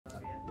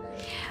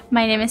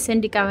My name is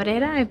Cindy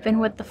Cabrera. I've been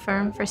with the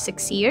firm for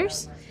 6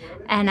 years,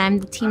 and I'm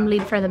the team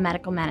lead for the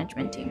medical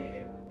management team.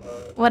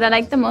 What I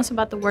like the most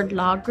about the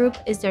WardLaw group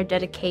is their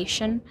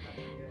dedication,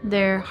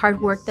 their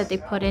hard work that they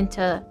put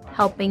into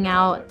helping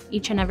out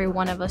each and every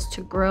one of us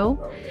to grow,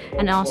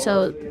 and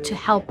also to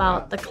help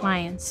out the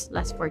clients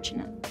less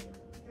fortunate.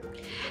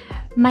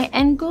 My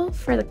end goal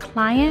for the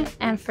client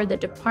and for the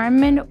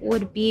department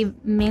would be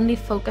mainly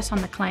focused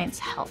on the client's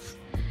health.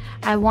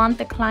 I want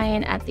the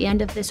client at the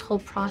end of this whole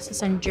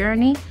process and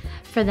journey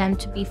for them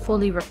to be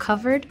fully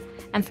recovered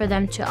and for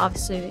them to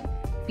obviously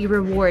be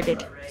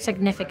rewarded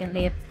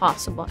significantly if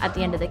possible at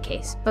the end of the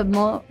case. But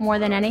more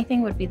than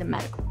anything would be the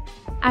medical.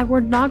 At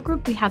WardLaw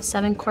Group, we have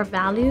 7 core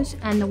values,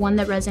 and the one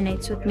that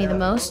resonates with me the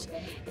most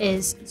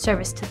is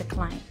service to the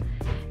client,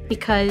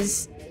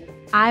 because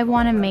I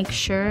want to make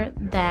sure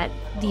that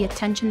the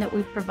attention that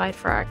we provide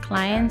for our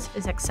clients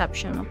is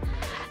exceptional,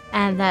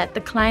 and that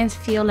the clients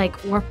feel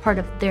like we're part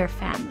of their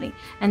family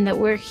and that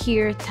we're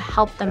here to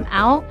help them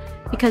out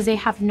because they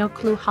have no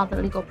clue how the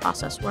legal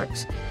process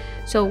works.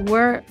 So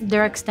we're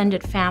their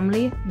extended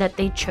family that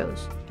they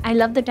chose. I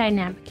love the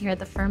dynamic here at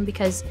the firm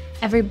because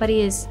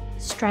everybody is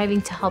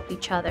striving to help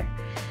each other.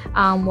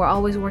 We're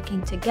always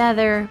working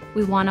together.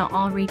 We want to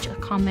all reach a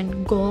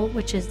common goal,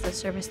 which is the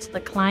service to the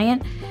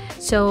client.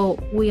 So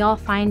we all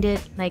find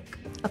it like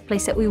a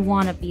place that we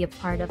want to be a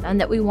part of and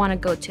that we want to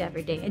go to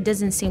every day. It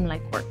doesn't seem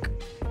like work.